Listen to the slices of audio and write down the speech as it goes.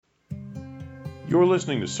You're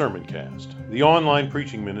listening to Sermoncast, the online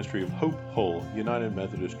preaching ministry of Hope Hull United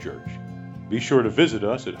Methodist Church. Be sure to visit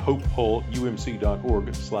us at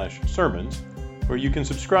hopehullumc.org/sermons, where you can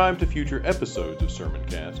subscribe to future episodes of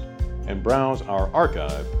Sermoncast and browse our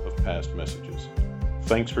archive of past messages.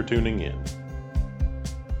 Thanks for tuning in.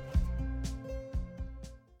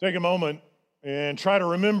 Take a moment and try to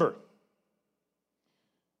remember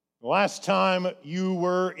the last time you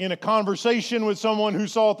were in a conversation with someone who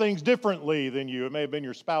saw things differently than you. It may have been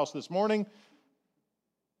your spouse this morning.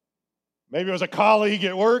 Maybe it was a colleague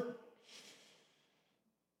at work.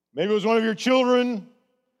 Maybe it was one of your children.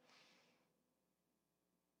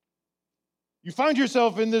 You find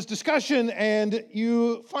yourself in this discussion and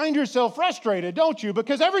you find yourself frustrated, don't you?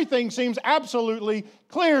 Because everything seems absolutely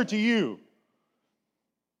clear to you.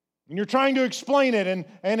 And you're trying to explain it,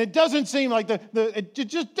 and it doesn't seem like it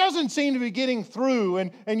just doesn't seem to be getting through.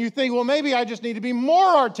 And you think, well, maybe I just need to be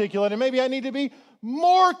more articulate, and maybe I need to be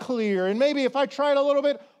more clear, and maybe if I tried a little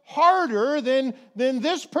bit harder, then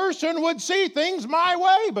this person would see things my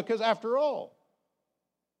way, because after all,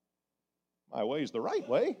 my way is the right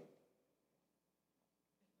way.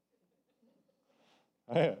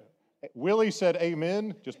 Willie said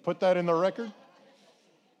amen. Just put that in the record.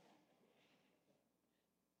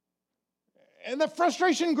 And the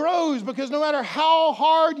frustration grows because no matter how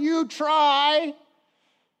hard you try,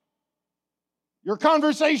 your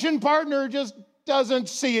conversation partner just doesn't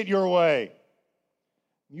see it your way.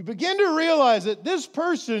 You begin to realize that this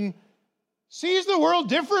person sees the world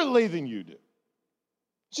differently than you do.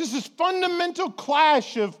 It's just this fundamental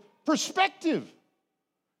clash of perspective.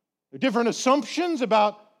 There are different assumptions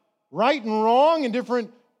about right and wrong and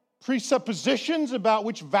different presuppositions about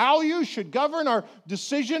which values should govern our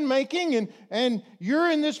decision making, and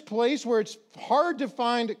you're in this place where it's hard to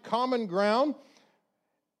find common ground.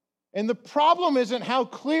 And the problem isn't how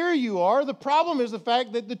clear you are. The problem is the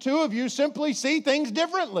fact that the two of you simply see things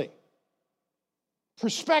differently.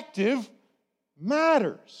 Perspective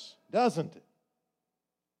matters, doesn't it?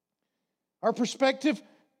 Our perspective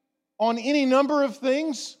on any number of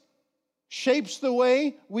things shapes the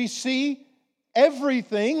way we see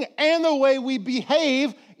everything and the way we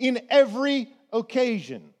behave in every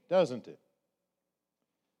occasion, doesn't it?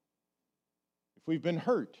 If we've been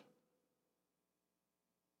hurt,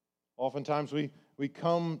 oftentimes we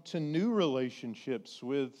come to new relationships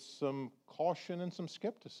with some caution and some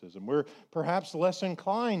skepticism. We're perhaps less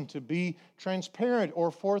inclined to be transparent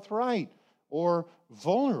or forthright or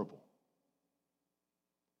vulnerable.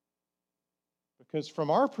 Because from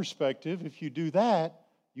our perspective, if you do that,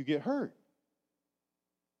 you get hurt.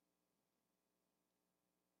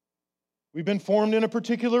 We've been formed in a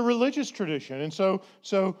particular religious tradition, and so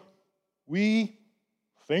we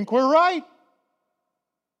think we're right.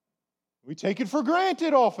 We take it for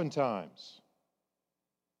granted oftentimes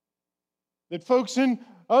that folks in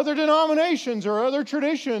other denominations or other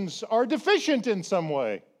traditions are deficient in some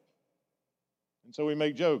way. And so we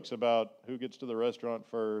make jokes about who gets to the restaurant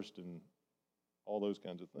first and all those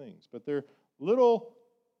kinds of things. But they're little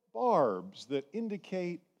barbs that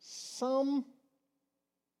indicate some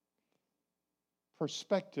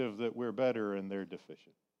perspective that we're better and they're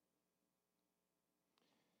deficient.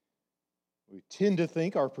 We tend to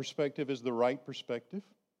think our perspective is the right perspective.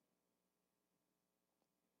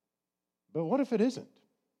 But what if it isn't?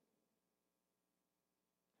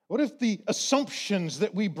 What if the assumptions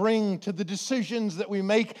that we bring to the decisions that we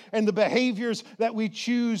make and the behaviors that we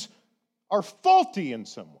choose are faulty in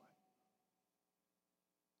some way?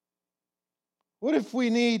 What if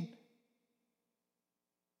we need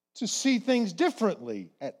to see things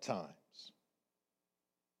differently at times?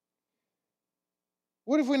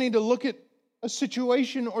 What if we need to look at a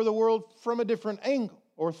situation or the world from a different angle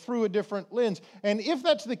or through a different lens? And if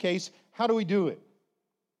that's the case, how do we do it?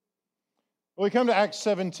 Well, we come to Acts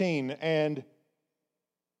 17, and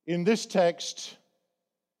in this text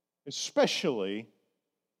especially,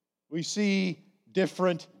 we see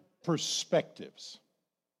different perspectives.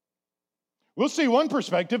 We'll see one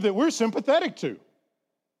perspective that we're sympathetic to.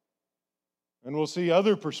 And we'll see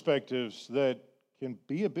other perspectives that can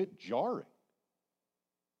be a bit jarring.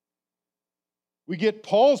 We get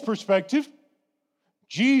Paul's perspective.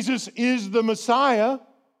 Jesus is the Messiah.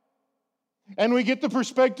 And we get the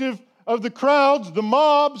perspective of the crowds, the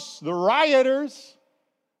mobs, the rioters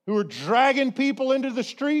who are dragging people into the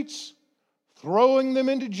streets, throwing them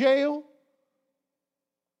into jail,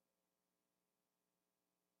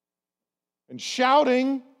 and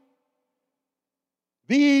shouting,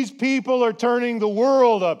 "These people are turning the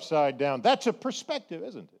world upside down." That's a perspective,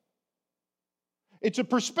 isn't it? It's a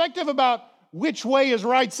perspective about which way is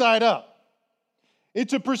right side up.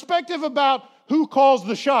 It's a perspective about who calls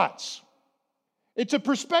the shots. It's a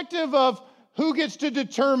perspective of who gets to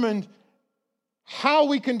determine how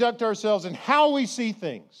we conduct ourselves and how we see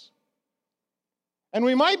things. And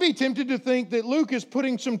we might be tempted to think that Luke is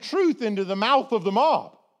putting some truth into the mouth of the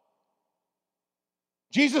mob.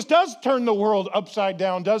 Jesus does turn the world upside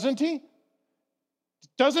down, doesn't he?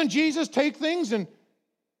 Doesn't Jesus take things and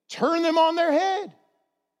turn them on their head?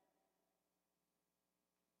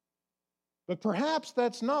 But perhaps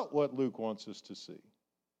that's not what Luke wants us to see.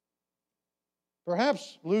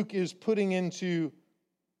 Perhaps Luke is putting into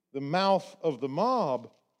the mouth of the mob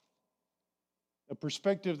a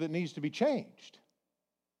perspective that needs to be changed.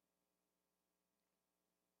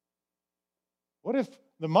 What if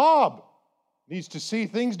the mob needs to see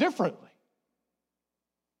things differently?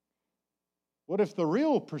 What if the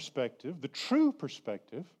real perspective, the true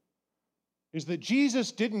perspective, is that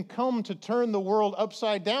Jesus didn't come to turn the world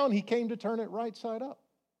upside down, he came to turn it right side up?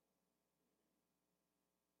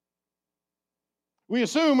 We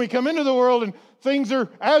assume we come into the world and things are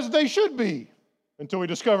as they should be until we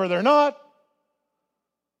discover they're not.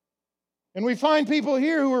 And we find people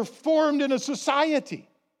here who are formed in a society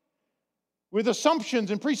with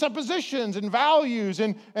assumptions and presuppositions and values,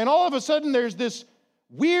 and all of a sudden there's this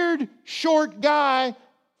weird short guy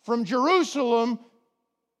from Jerusalem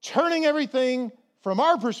turning everything from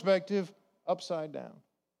our perspective upside down.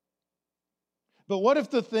 But what if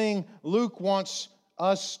the thing Luke wants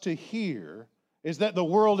us to hear is that the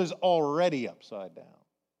world is already upside down?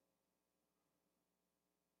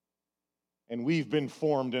 And we've been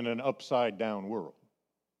formed in an upside down world.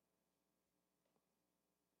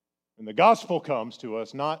 And the gospel comes to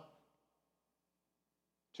us not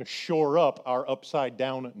to shore up our upside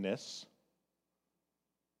downness,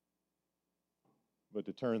 but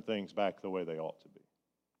to turn things back the way they ought to be.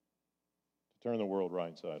 To turn the world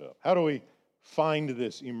right side up. How do we find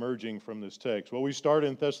this emerging from this text? Well, we start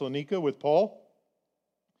in Thessalonica with Paul.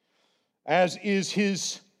 As is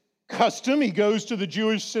his custom, he goes to the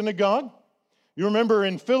Jewish synagogue. You remember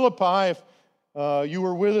in Philippi, if you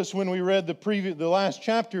were with us when we read the last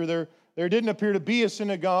chapter, there didn't appear to be a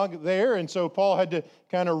synagogue there, and so Paul had to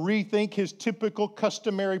kind of rethink his typical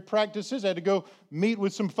customary practices. Had to go meet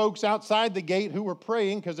with some folks outside the gate who were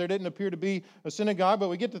praying because there didn't appear to be a synagogue. But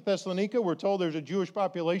we get to Thessalonica, we're told there's a Jewish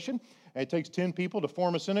population, and it takes 10 people to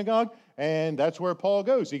form a synagogue, and that's where Paul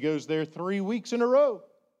goes. He goes there 3 weeks in a row.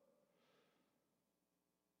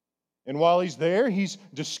 And while he's there, he's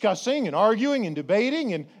discussing and arguing and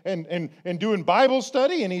debating and doing Bible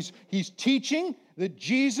study, and he's teaching that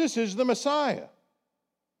Jesus is the Messiah.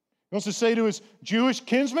 He wants to say to his Jewish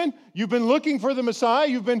kinsmen, you've been looking for the Messiah,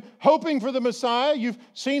 you've been hoping for the Messiah, you've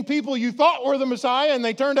seen people you thought were the Messiah, and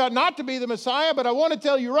they turned out not to be the Messiah, but I want to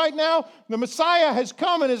tell you right now, the Messiah has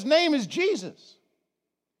come, and his name is Jesus.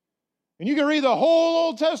 And you can read the whole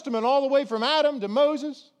Old Testament, all the way from Adam to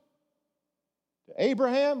Moses, to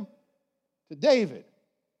Abraham, to David.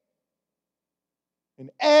 And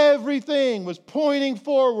everything was pointing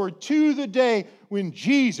forward to the day when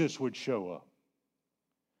Jesus would show up.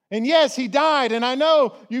 And yes, he died, and I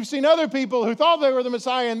know you've seen other people who thought they were the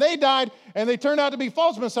Messiah, and they died, and they turned out to be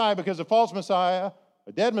false Messiah, because a false Messiah,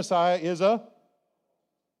 a dead Messiah, is a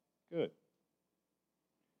good.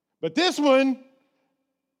 But this one,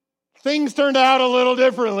 things turned out a little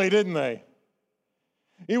differently, didn't they?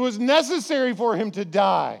 It was necessary for him to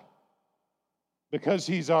die, because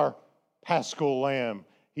he's our Paschal Lamb.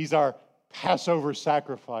 He's our Passover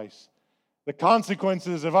sacrifice. The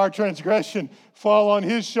consequences of our transgression fall on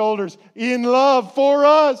his shoulders in love for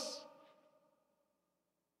us.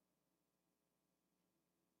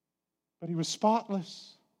 But he was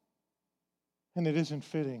spotless. And it isn't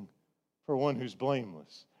fitting for one who's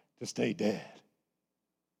blameless to stay dead.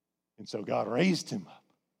 And so God raised him up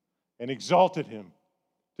and exalted him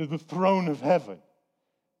to the throne of heaven,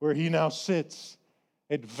 where he now sits,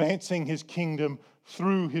 advancing his kingdom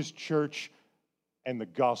through his church and the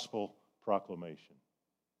gospel proclamation.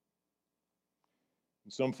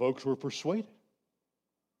 And some folks were persuaded.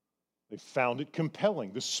 They found it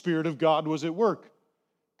compelling. The Spirit of God was at work,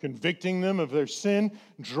 convicting them of their sin,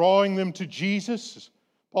 drawing them to Jesus.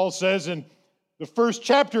 Paul says in the first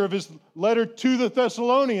chapter of his letter to the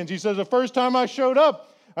Thessalonians, he says, the first time I showed up,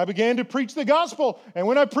 I began to preach the gospel. And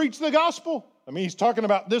when I preached the gospel, I mean, he's talking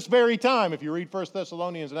about this very time. If you read 1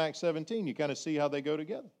 Thessalonians and Acts 17, you kind of see how they go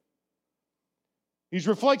together. He's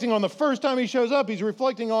reflecting on the first time he shows up. He's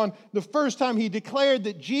reflecting on the first time he declared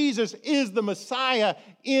that Jesus is the Messiah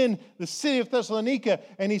in the city of Thessalonica.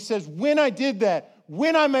 And he says, when I did that,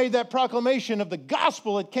 when I made that proclamation of the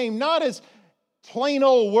gospel, it came not as plain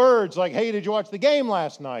old words like, hey, did you watch the game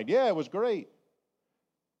last night? Yeah, it was great.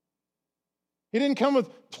 He didn't come with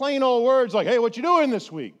plain old words like, hey, what you doing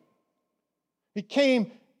this week? He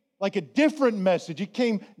came like a different message. It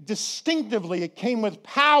came distinctively. It came with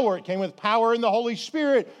power. It came with power in the Holy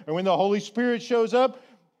Spirit. And when the Holy Spirit shows up,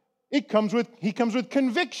 he comes with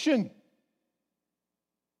conviction.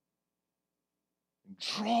 And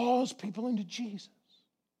draws people into Jesus.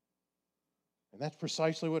 And that's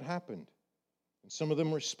precisely what happened. And some of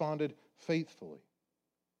them responded faithfully.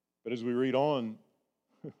 But as we read on,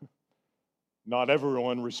 not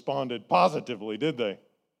everyone responded positively, did they?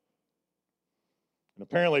 And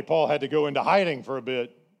apparently Paul had to go into hiding for a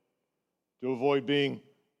bit to avoid being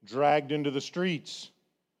dragged into the streets.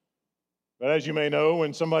 But as you may know,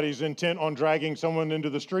 when somebody's intent on dragging someone into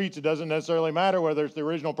the streets, it doesn't necessarily matter whether it's the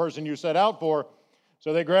original person you set out for.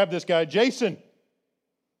 So they grabbed this guy, Jason.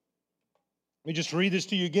 Let me just read this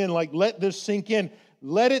to you again, like let this sink in.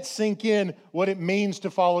 Let it sink in what it means to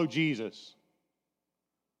follow Jesus.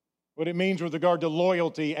 What it means with regard to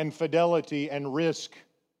loyalty and fidelity and risk.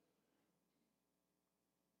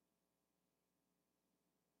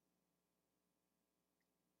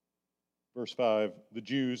 Verse 5, the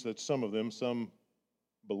Jews, that's some of them, some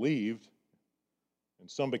believed, and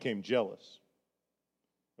some became jealous.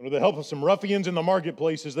 And with the help of some ruffians in the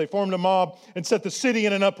marketplaces, they formed a mob and set the city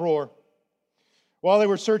in an uproar. While they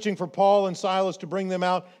were searching for Paul and Silas to bring them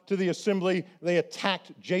out to the assembly, they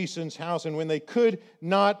attacked Jason's house, and when they could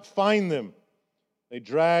not find them, they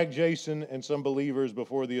dragged Jason and some believers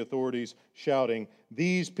before the authorities, shouting,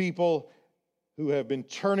 "These people who have been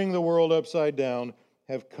turning the world upside down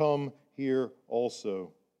have come here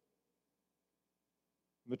also."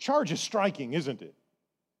 The charge is striking, isn't it?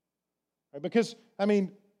 Because,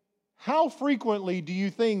 how frequently do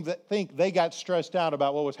you think they got stressed out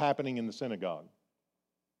about what was happening in the synagogue?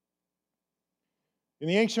 In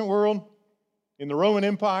the ancient world, in the Roman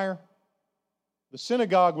Empire, the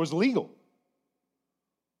synagogue was legal.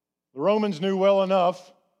 The Romans knew well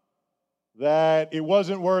enough that it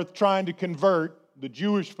wasn't worth trying to convert the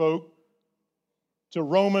Jewish folk to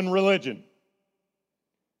Roman religion.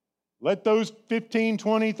 Let those 15,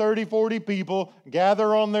 20, 30, 40 people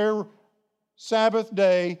gather on their Sabbath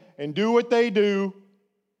day and do what they do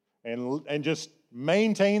and just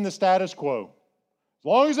maintain the status quo. As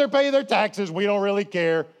long as they pay their taxes, we don't really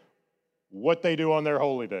care what they do on their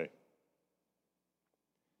holy day.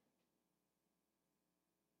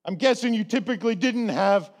 I'm guessing you typically didn't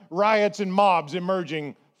have riots and mobs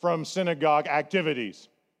emerging from synagogue activities.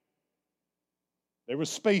 There was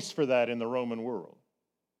space for that in the Roman world.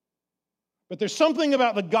 But there's something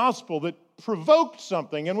about the gospel that provoked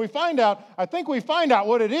something, and I think we find out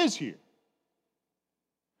what it is here.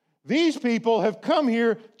 These people have come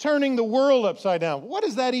here turning the world upside down. What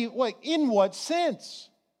is that? In what sense?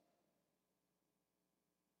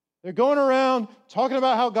 They're going around talking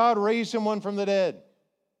about how God raised someone from the dead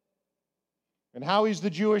and how he's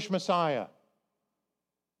the Jewish Messiah.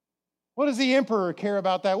 What does the emperor care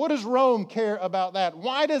about that? What does Rome care about that?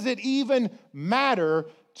 Why does it even matter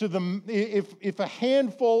to them if a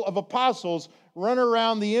handful of apostles run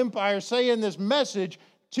around the empire saying this message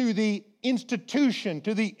to the institution,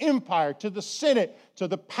 to the empire, to the Senate, to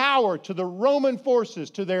the power, to the Roman forces,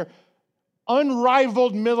 to their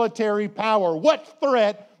unrivaled military power? What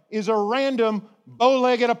threat is a random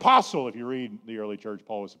bow-legged apostle? If you read the early church,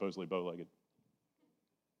 Paul was supposedly bow-legged.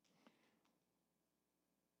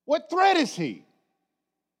 What threat is he?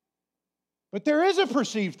 But there is a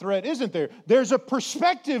perceived threat, isn't there? There's a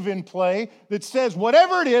perspective in play that says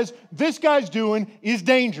whatever it is this guy's doing is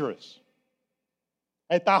dangerous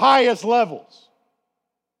at the highest levels.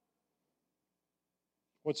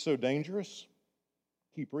 What's so dangerous?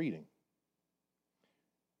 Keep reading.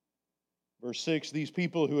 Verse 6, these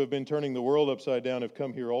people who have been turning the world upside down have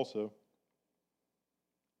come here also.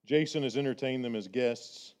 Jason has entertained them as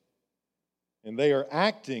guests, and they are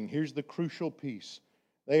acting, here's the crucial piece,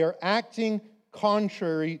 they are acting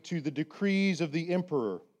contrary to the decrees of the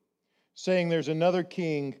emperor, saying there's another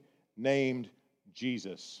king named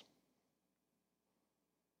Jesus.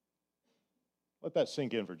 Let that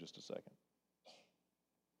sink in for just a second.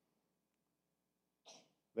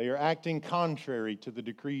 They are acting contrary to the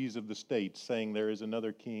decrees of the state, saying there is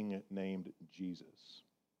another king named Jesus.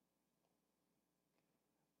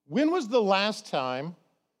 When was the last time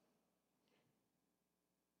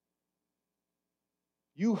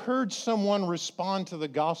you heard someone respond to the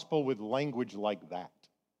gospel with language like that?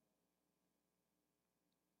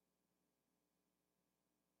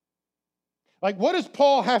 Like, what does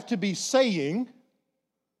Paul have to be saying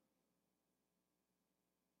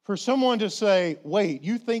for someone to say, wait,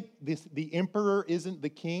 you think the emperor isn't the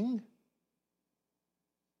king?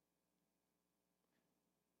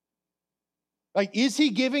 Like, is he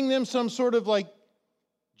giving them some sort of like,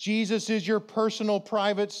 Jesus is your personal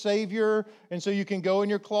private savior, and so you can go in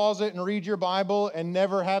your closet and read your Bible and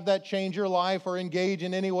never have that change your life or engage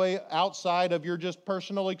in any way outside of your just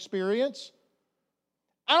personal experience?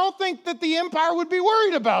 I don't think that the empire would be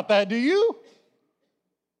worried about that, do you?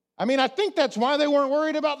 I mean, I think that's why they weren't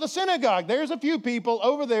worried about the synagogue. There's a few people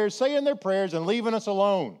over there saying their prayers and leaving us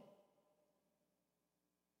alone.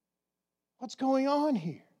 What's going on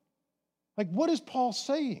here? Like, what is Paul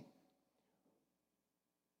saying?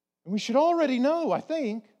 And we should already know, I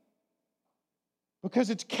think,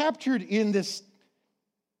 because it's captured in this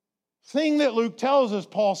thing that Luke tells us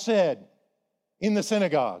Paul said in the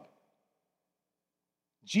synagogue.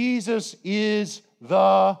 Jesus is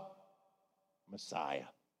the Messiah.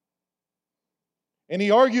 And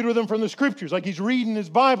he argued with them from the scriptures, like he's reading his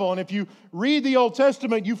Bible. And if you read the Old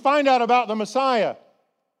Testament, you find out about the Messiah.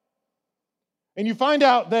 And you find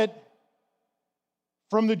out that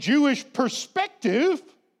from the Jewish perspective,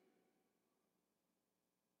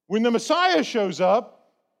 when the Messiah shows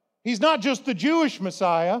up, he's not just the Jewish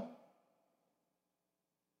Messiah,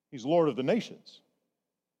 he's Lord of the nations.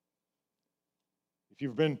 If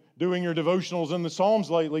you've been doing your devotionals in the Psalms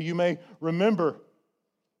lately, you may remember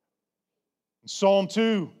in Psalm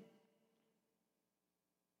 2,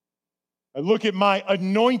 I look at my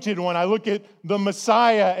anointed one, I look at the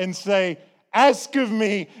Messiah and say, ask of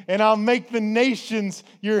me, and I'll make the nations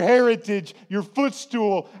your heritage, your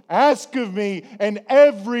footstool. Ask of me, and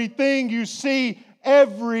everything you see,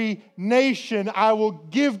 every nation I will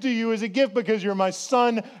give to you as a gift because you're my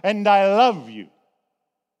son and I love you.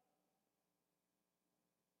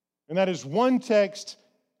 And that is one text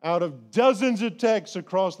out of dozens of texts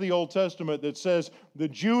across the Old Testament that says the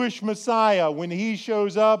Jewish Messiah, when he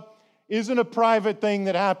shows up, isn't a private thing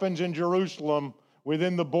that happens in Jerusalem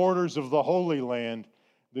within the borders of the Holy Land.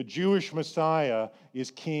 The Jewish Messiah is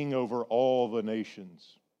king over all the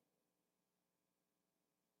nations.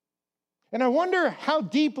 And I wonder how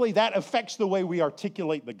deeply that affects the way we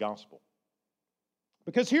articulate the gospel.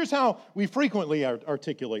 Because here's how we frequently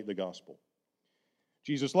articulate the gospel.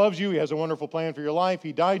 Jesus loves you. He has a wonderful plan for your life.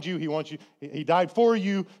 He died He died for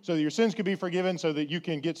you so that your sins can be forgiven, so that you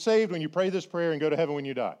can get saved when you pray this prayer and go to heaven when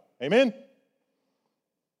you die. Amen?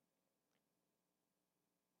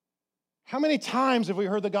 How many times have we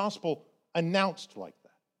heard the gospel announced like that?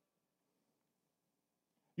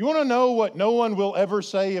 You want to know what no one will ever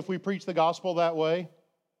say if we preach the gospel that way?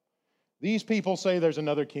 These people say there's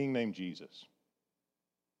another king named Jesus.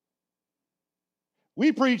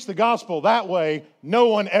 We preach the gospel that way, no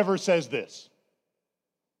one ever says this.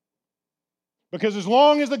 Because as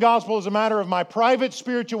long as the gospel is a matter of my private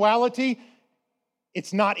spirituality,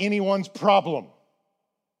 it's not anyone's problem.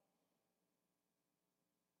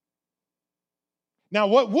 Now,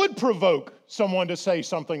 what would provoke someone to say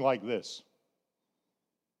something like this?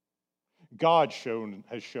 God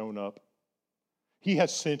has shown up. He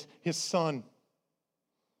has sent his son.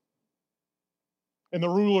 And the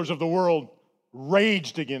rulers of the world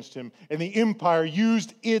raged against him, and the empire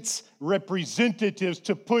used its representatives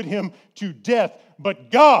to put him to death. But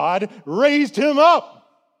God raised him up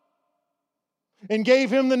and gave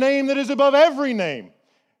him the name that is above every name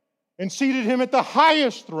and seated him at the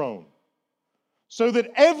highest throne, so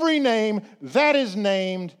that every name that is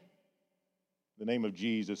named, the name of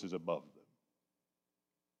Jesus is above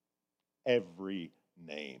them. Every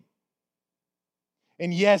name.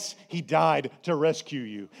 And yes, he died to rescue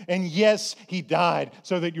you. And yes, he died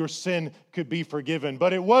so that your sin could be forgiven.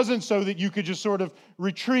 But it wasn't so that you could just sort of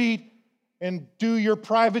retreat and do your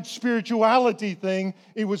private spirituality thing.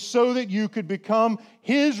 It was so that you could become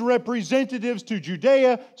his representatives to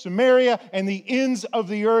Judea, Samaria, and the ends of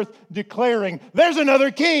the earth, declaring, there's another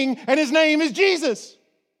king, and his name is Jesus.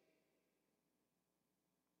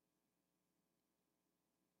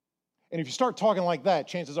 And if you start talking like that,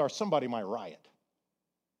 chances are somebody might riot.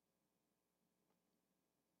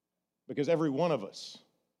 Because every one of us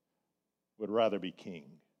would rather be king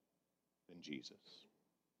than Jesus.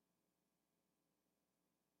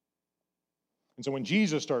 And so when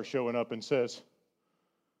Jesus starts showing up and says,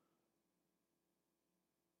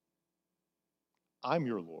 I'm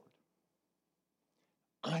your Lord,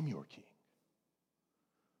 I'm your king,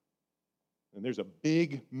 and there's a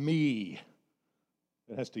big me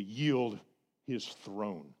that has to yield his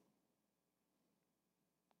throne.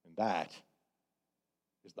 And that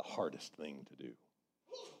is the hardest thing to do.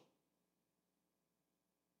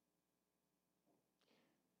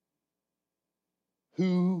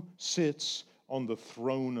 Who sits on the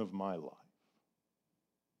throne of my life?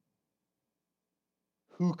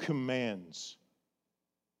 Who commands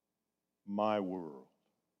my world?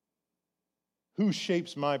 Who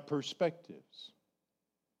shapes my perspectives?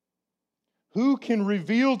 Who can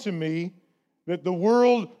reveal to me that the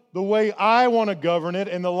world, the way I want to govern it,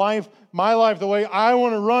 and my life, the way I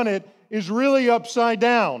want to run it, is really upside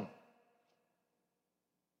down?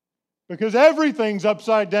 Because everything's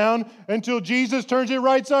upside down until Jesus turns it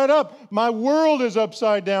right side up. My world is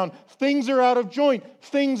upside down. Things are out of joint.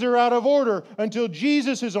 Things are out of order until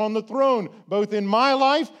Jesus is on the throne, both in my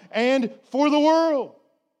life and for the world.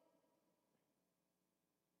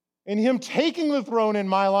 And Him taking the throne in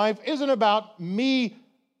my life isn't about me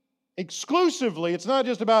exclusively. It's not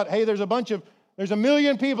just about, hey, there's a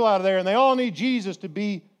million people out there and they all need Jesus to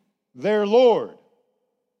be their Lord.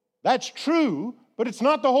 That's true, but it's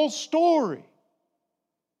not the whole story.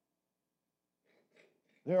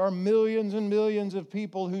 There are millions and millions of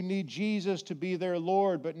people who need Jesus to be their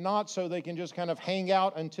Lord, but not so they can just kind of hang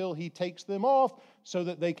out until He takes them off, so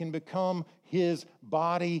that they can become His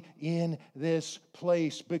body in this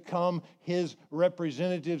place, become His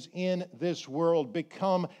representatives in this world,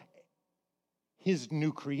 become His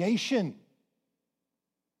new creation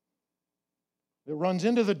that runs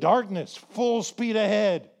into the darkness full speed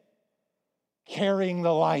ahead, carrying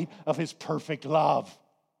the light of His perfect love.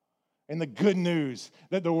 And the good news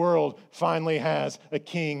that the world finally has a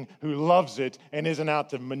king who loves it and isn't out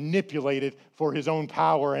to manipulate it for his own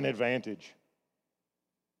power and advantage.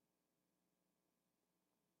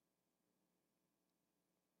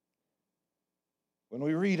 When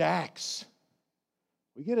we read Acts,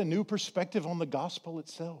 we get a new perspective on the gospel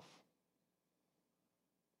itself,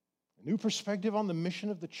 a new perspective on the mission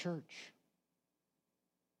of the church,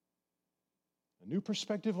 a new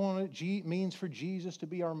perspective on what it means for Jesus to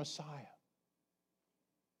be our Messiah.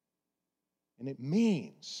 And it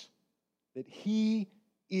means that He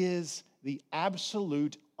is the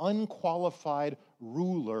absolute, unqualified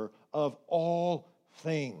ruler of all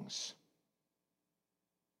things.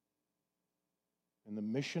 And the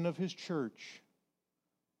mission of His church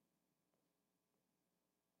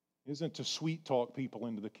isn't to sweet talk people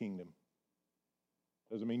into the kingdom.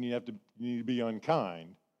 Doesn't mean you need to be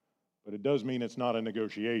unkind, but it does mean it's not a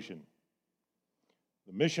negotiation.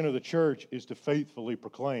 The mission of the church is to faithfully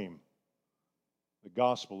proclaim the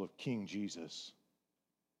gospel of King Jesus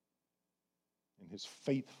and His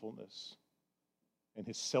faithfulness and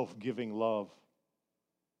His self-giving love,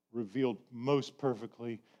 revealed most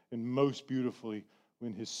perfectly and most beautifully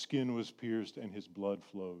when His skin was pierced and His blood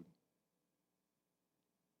flowed.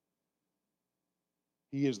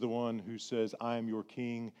 He is the one who says, I am your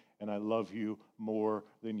king and I love you more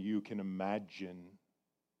than you can imagine.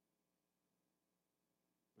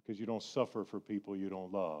 Because you don't suffer for people you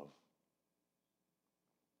don't love.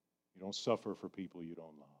 You don't suffer for people you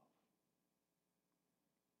don't love.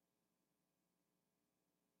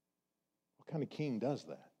 What kind of king does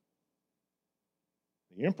that?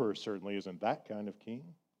 The emperor certainly isn't that kind of king.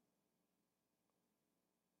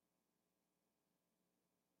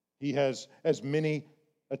 He has as many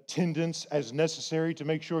attendants as necessary to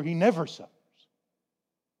make sure he never suffers,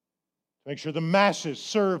 to make sure the masses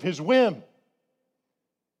serve his whim.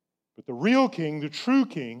 But the real king, the true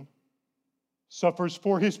king, suffers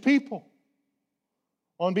for his people,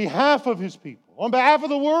 on behalf of his people, on behalf of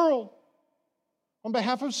the world, on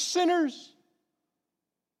behalf of sinners.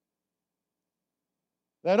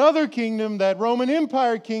 That other kingdom, that Roman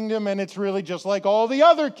Empire kingdom, and it's really just like all the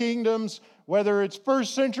other kingdoms, whether it's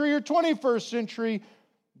 1st century or 21st century,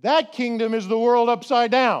 that kingdom is the world upside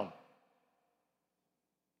down.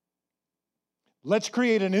 Let's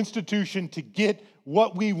create an institution to get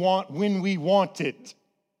what we want when we want it.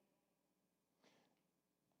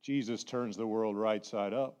 Jesus turns the world right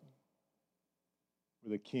side up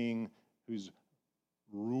with a king whose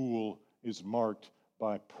rule is marked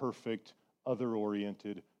by perfect,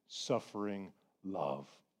 other-oriented, suffering love.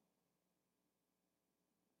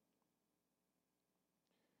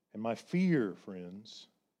 And my fear, friends,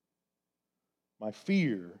 my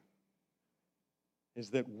fear is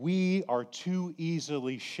that we are too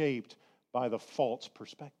easily shaped by the false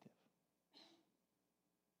perspective.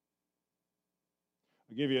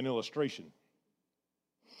 I'll give you an illustration.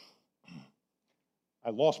 I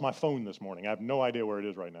lost my phone this morning. I have no idea where it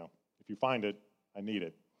is right now. If you find it, I need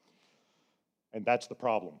it. And that's the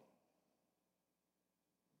problem.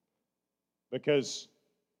 Because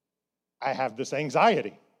I have this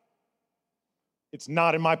anxiety. It's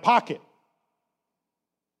not in my pocket.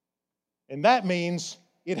 And that means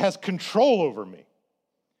it has control over me.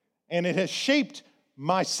 And it has shaped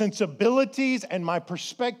my sensibilities and my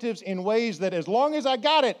perspectives in ways that as long as I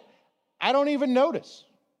got it, I don't even notice.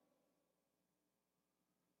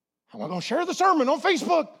 How am I going to share the sermon on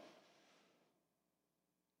Facebook?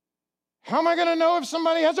 How am I going to know if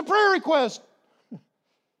somebody has a prayer request?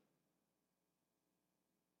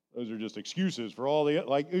 Those are just excuses for all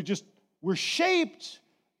the, we're shaped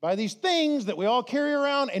by these things that we all carry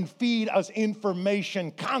around and feed us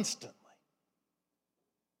information constantly.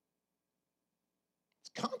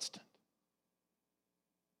 It's constant.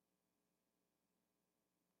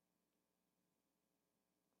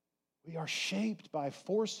 We are shaped by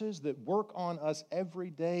forces that work on us every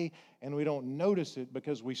day, and we don't notice it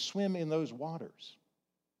because we swim in those waters.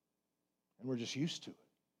 And we're just used to it.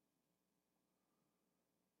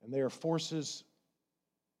 And they are forces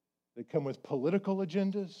that come with political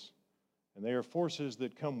agendas, and they are forces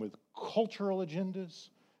that come with cultural agendas,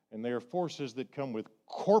 and they are forces that come with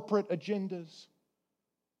corporate agendas,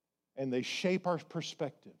 and they shape our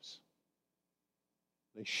perspectives.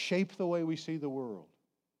 They shape the way we see the world.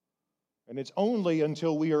 And it's only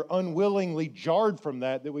until we are unwillingly jarred from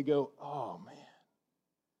that that we go, oh man,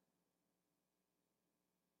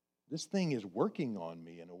 this thing is working on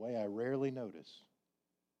me in a way I rarely notice.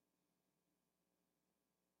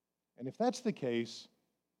 And if that's the case,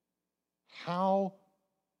 how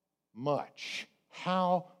much,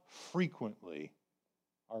 how frequently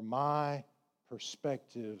are my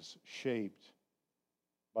perspectives shaped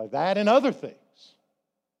by that and other things?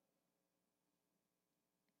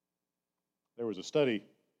 There was a study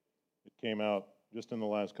that came out just in the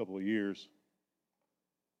last couple of years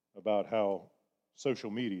about how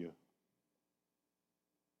social media,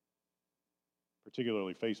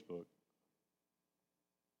 particularly Facebook,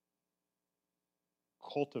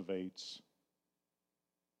 cultivates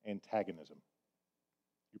antagonism.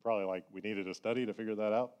 You're probably like, we needed a study to figure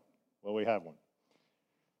that out? Well, we have one.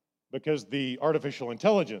 Because the artificial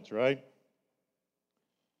intelligence, right,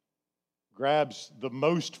 grabs the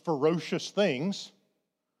most ferocious things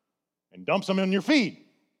and dumps them in your feed.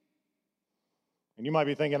 And you might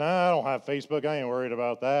be thinking, I don't have Facebook, I ain't worried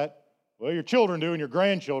about that. Well, your children do and your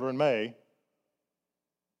grandchildren may.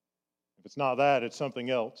 If it's not that, it's something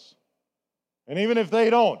else. And even if they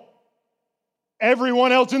don't,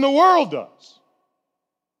 everyone else in the world does.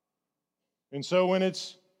 And so when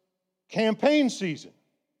it's campaign season,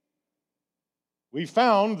 we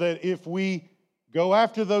found that if we go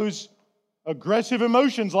after those aggressive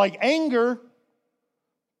emotions like anger,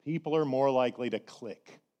 people are more likely to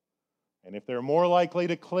click. And if they're more likely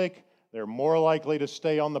to click, they're more likely to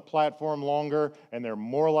stay on the platform longer, and they're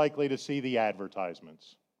more likely to see the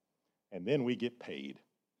advertisements. And then we get paid.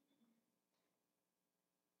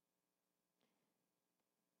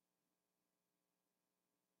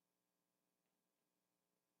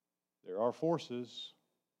 There are forces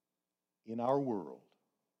in our world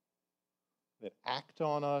that act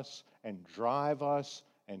on us and drive us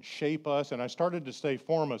and shape us. And I started to say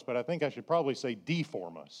form us, but I think I should probably say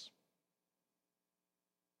deform us.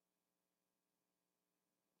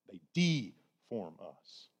 They deform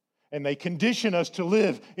us. And they condition us to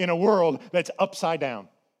live in a world that's upside down.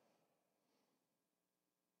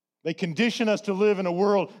 They condition us to live in a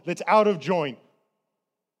world that's out of joint.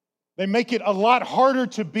 They make it a lot harder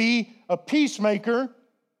to be a peacemaker,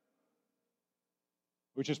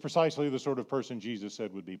 which is precisely the sort of person Jesus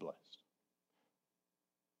said would be blessed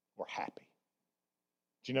or happy.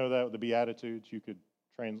 Do you know that with the Beatitudes? You could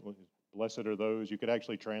translate, blessed are those. You could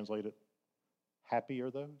actually translate it, happy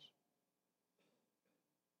are those.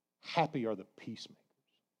 Happy are the peacemakers.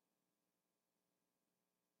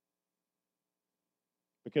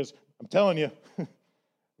 Because I'm telling you, when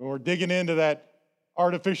we're digging into that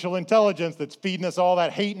artificial intelligence that's feeding us all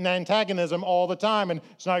that hate and antagonism all the time, and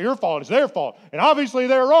it's not your fault, it's their fault. And obviously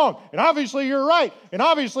they're wrong, and obviously you're right, and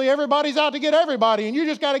obviously everybody's out to get everybody, and you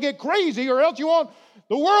just got to get crazy or else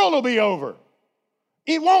the world will be over.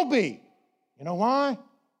 It won't be. You know why?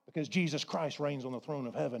 Because Jesus Christ reigns on the throne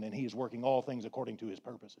of heaven, and he is working all things according to his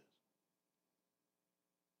purposes.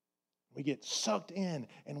 We get sucked in,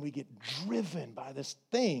 and we get driven by this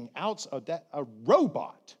thing, a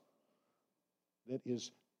robot that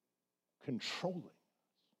is controlling.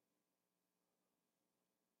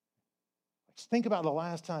 Let's think about the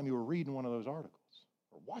last time you were reading one of those articles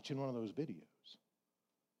or watching one of those videos.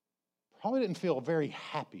 Probably didn't feel very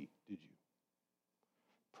happy, did you?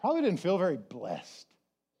 Probably didn't feel very blessed.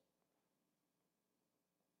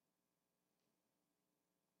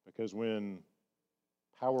 Because when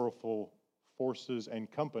powerful forces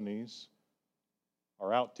and companies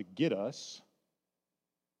are out to get us,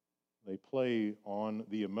 they play on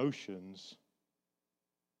the emotions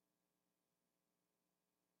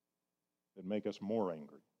that make us more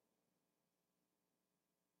angry,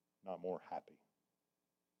 not more happy.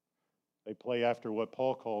 They play after what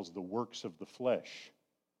Paul calls the works of the flesh,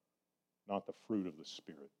 not the fruit of the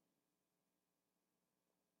Spirit.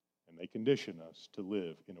 And they condition us to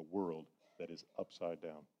live in a world that is upside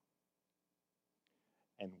down.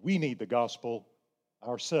 And we need the gospel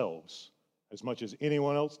ourselves as much as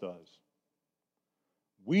anyone else does.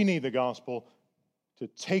 We need the gospel to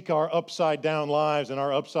take our upside down lives and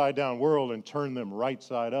our upside down world and turn them right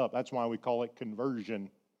side up. That's why we call it conversion.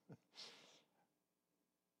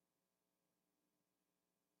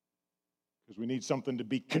 Because we need something to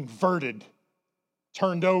be converted,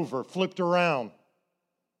 turned over, flipped around,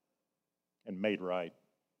 and made right.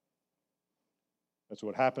 That's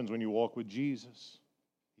what happens when you walk with Jesus.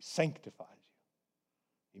 He sanctifies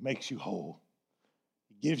you. He makes you whole.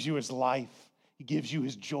 He gives you his life. He gives you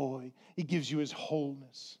his joy. He gives you his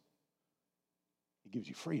wholeness. He gives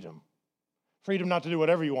you freedom. Freedom not to do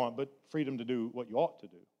whatever you want, but freedom to do what you ought to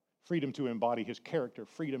do. Freedom to embody his character.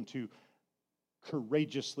 Freedom to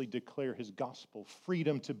courageously declare his gospel.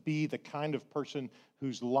 Freedom to be the kind of person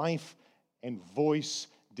whose life and voice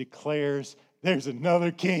declares there's another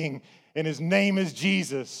king and his name is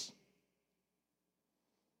Jesus.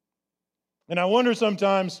 And I wonder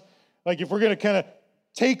sometimes, like if we're going to kind of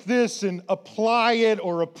take this and apply it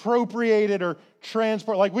or appropriate it or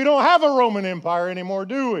transport, like we don't have a Roman Empire anymore,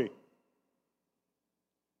 do we?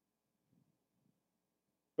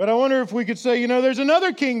 But I wonder if we could say, there's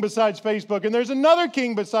another king besides Facebook, and there's another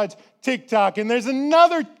king besides TikTok, and there's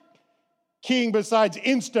another king besides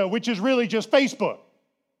Insta, which is really just Facebook.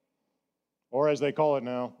 Or as they call it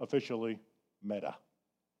now, officially, Meta.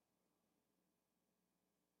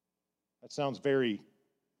 That sounds very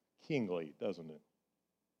kingly, doesn't it?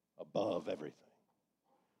 Above everything.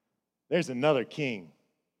 There's another king.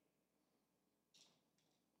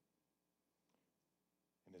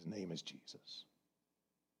 And his name is Jesus.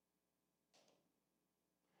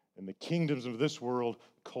 And the kingdoms of this world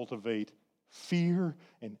cultivate fear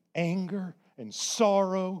and anger and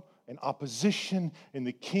sorrow and opposition. And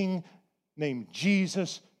the king named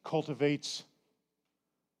Jesus cultivates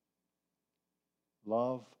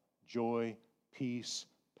love, joy, peace,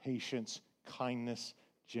 patience, kindness,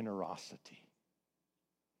 generosity,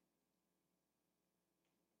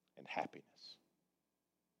 and happiness.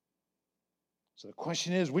 So the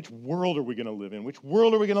question is, which world are we going to live in? Which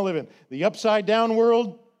world are we going to live in? The upside down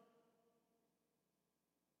world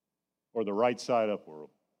or the right side up world?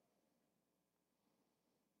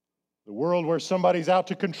 The world where somebody's out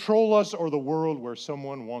to control us or the world where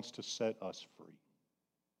someone wants to set us free?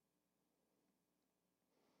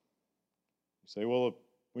 You say, well,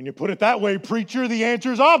 when you put it that way, preacher, the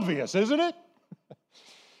answer is obvious, isn't it?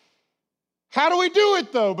 How do we do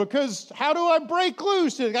it, though? Because how do I break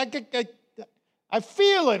loose? I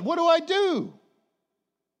feel it. What do I do?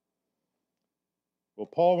 Well,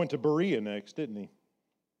 Paul went to Berea next, didn't he?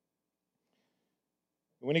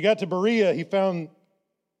 When he got to Berea, he found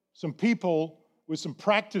some people with some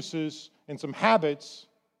practices and some habits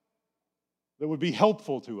that would be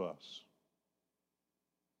helpful to us.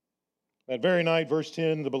 That very night, verse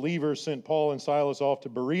 10, the believers sent Paul and Silas off to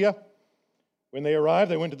Berea. When they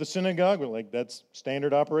arrived, they went to the synagogue. Like that's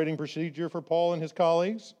standard operating procedure for Paul and his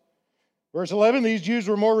colleagues. Verse 11, these Jews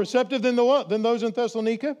were more receptive than those in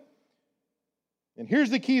Thessalonica. And here's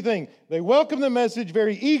the key thing. They welcomed the message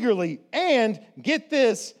very eagerly. And, get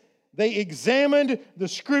this, they examined the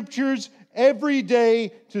scriptures every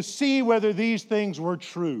day to see whether these things were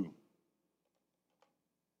true.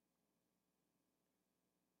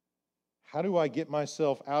 How do I get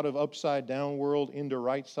myself out of upside down world into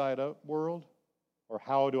right side up world? Or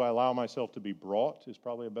how do I allow myself to be brought is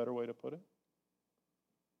probably a better way to put it.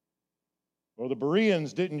 Well, the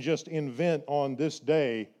Bereans didn't just invent on this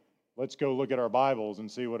day, let's go look at our Bibles and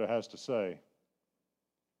see what it has to say.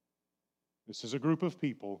 This is a group of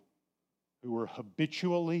people who were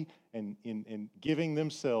habitually and in giving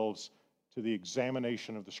themselves to the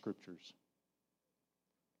examination of the Scriptures.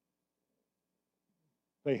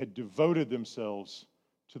 They had devoted themselves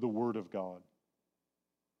to the Word of God.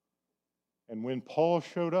 And when Paul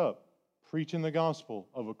showed up preaching the gospel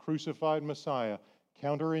of a crucified Messiah,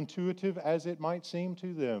 counterintuitive as it might seem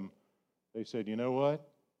to them, they said, you know what?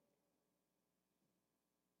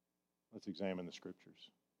 Let's examine the Scriptures.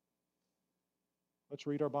 Let's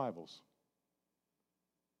read our Bibles.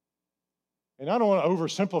 And I don't want to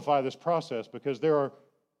oversimplify this process because there are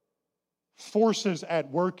forces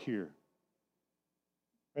at work here.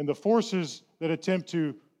 And the forces that attempt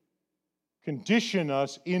to condition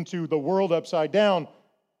us into the world upside down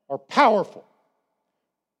are powerful.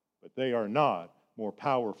 But they are not more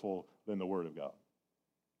powerful than the Word of God.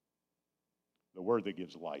 The Word that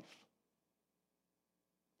gives life.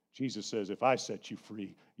 Jesus says, if I set you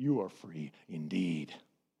free, you are free indeed.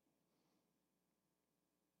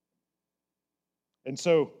 And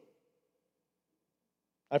so,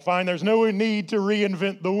 I find there's no need to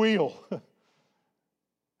reinvent the wheel.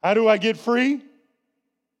 How do I get free?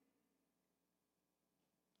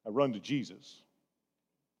 I run to Jesus.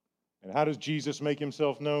 And how does Jesus make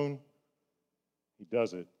himself known? He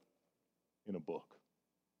does it in a book.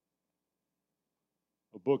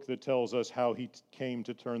 A book that tells us how he came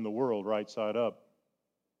to turn the world right side up.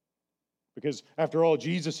 Because after all,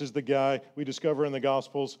 Jesus is the guy we discover in the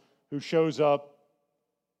Gospels who shows up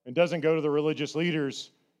and doesn't go to the religious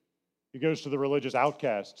leaders. He goes to the religious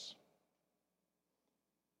outcasts.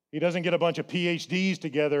 He doesn't get a bunch of PhDs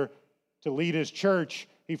together to lead his church.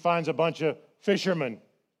 He finds a bunch of fishermen,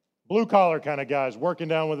 blue-collar kind of guys working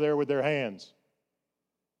down with their hands.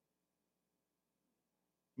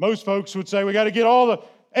 Most folks would say we got to get all the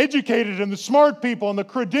educated and the smart people and the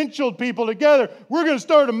credentialed people together. We're going to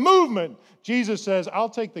start a movement. Jesus says, I'll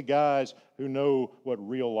take the guys who know what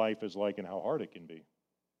real life is like and how hard it can be.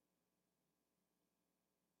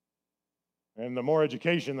 And the more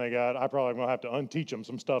education they got, I probably going to have to unteach them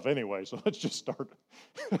some stuff anyway. So let's just start.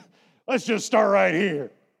 Let's just start right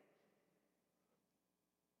here.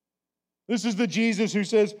 This is the Jesus who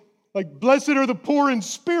says, like, blessed are the poor in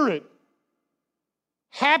spirit.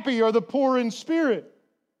 Happy are the poor in spirit.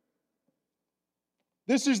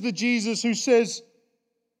 This is the Jesus who says,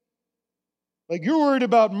 like, you're worried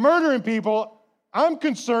about murdering people. I'm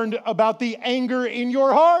concerned about the anger in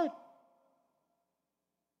your heart.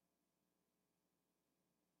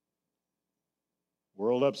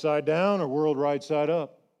 World upside down or world right side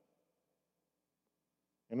up?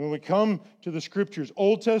 And when we come to the Scriptures,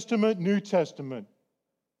 Old Testament, New Testament,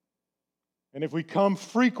 and if we come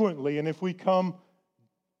frequently and if we come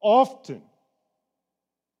often,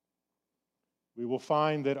 we will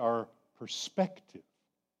find that our perspective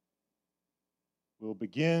will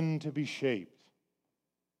begin to be shaped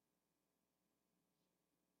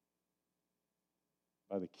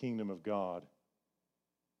by the kingdom of God,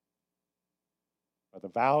 by the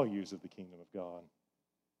values of the kingdom of God,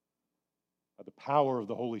 by the power of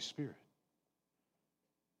the Holy Spirit,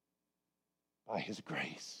 by His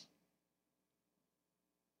grace.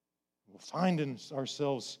 We'll find in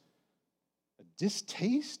ourselves a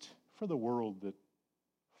distaste for the world that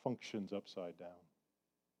functions upside down.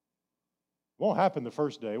 It won't happen the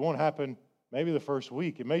first day. It won't happen maybe the first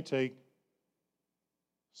week. It may take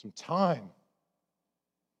some time.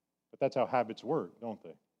 But that's how habits work, don't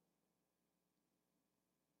they?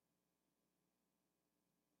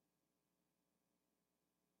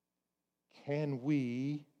 Can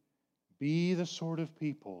we be the sort of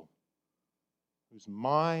people whose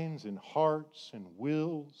minds and hearts and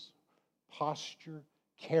wills, posture,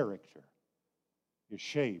 character is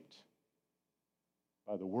shaped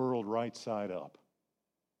by the world right side up?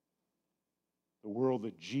 The world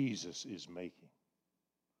that Jesus is making.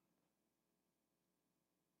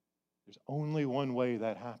 There's only one way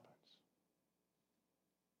that happens.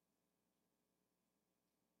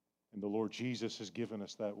 And the Lord Jesus has given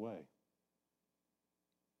us that way.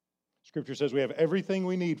 Scripture says we have everything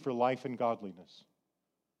we need for life and godliness.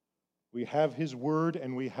 We have His Word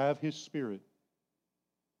and we have His Spirit.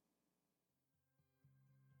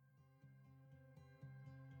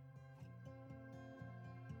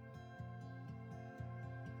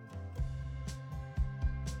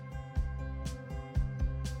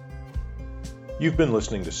 You've been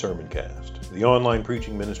listening to Sermoncast, the online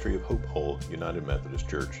preaching ministry of Hope Hull United Methodist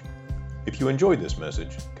Church. If you enjoyed this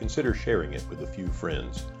message, consider sharing it with a few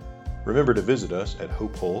friends. Remember to visit us at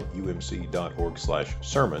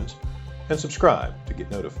hopehullumc.org/sermons and subscribe to get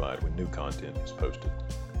notified when new content is posted.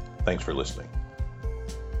 Thanks for listening.